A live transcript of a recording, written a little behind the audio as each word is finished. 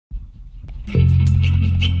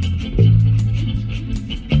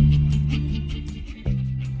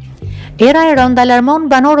Era e rënd alarmon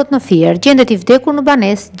banorët në fier, gjendet I vdekur në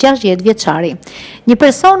banesë 60 vjeçari. Një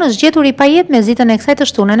person është gjetur I pajet me zitën e kësaj të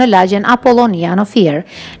shtune në lagjen Apollonia në fier.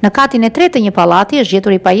 Në katin e tretë të një pallati është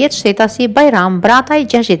gjetur I pajet shtetasi Bajram Brataj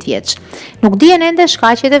 60 vjeç. Nuk dihen ende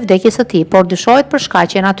shkaqjet e vdekjes së tij, por dyshohet për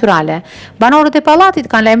shkaqe natyrale. Banorët e pallatit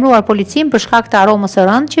kanë lajmëruar policin për shkak të aromës së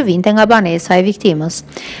rëndë që vinte nga banesa e viktimës.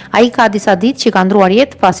 Ai ka disa ditë që ka ndruar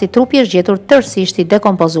jetë pasi trupi është gjetur tërësisht I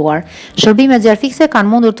dekompozuar. Shërbimet zjarfikse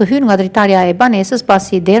kanë mundur të hyjnë nga dritarja e banesës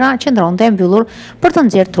pasi dera qëndronte e mbyllur për të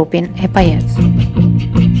nxjerrë trupin e pajet.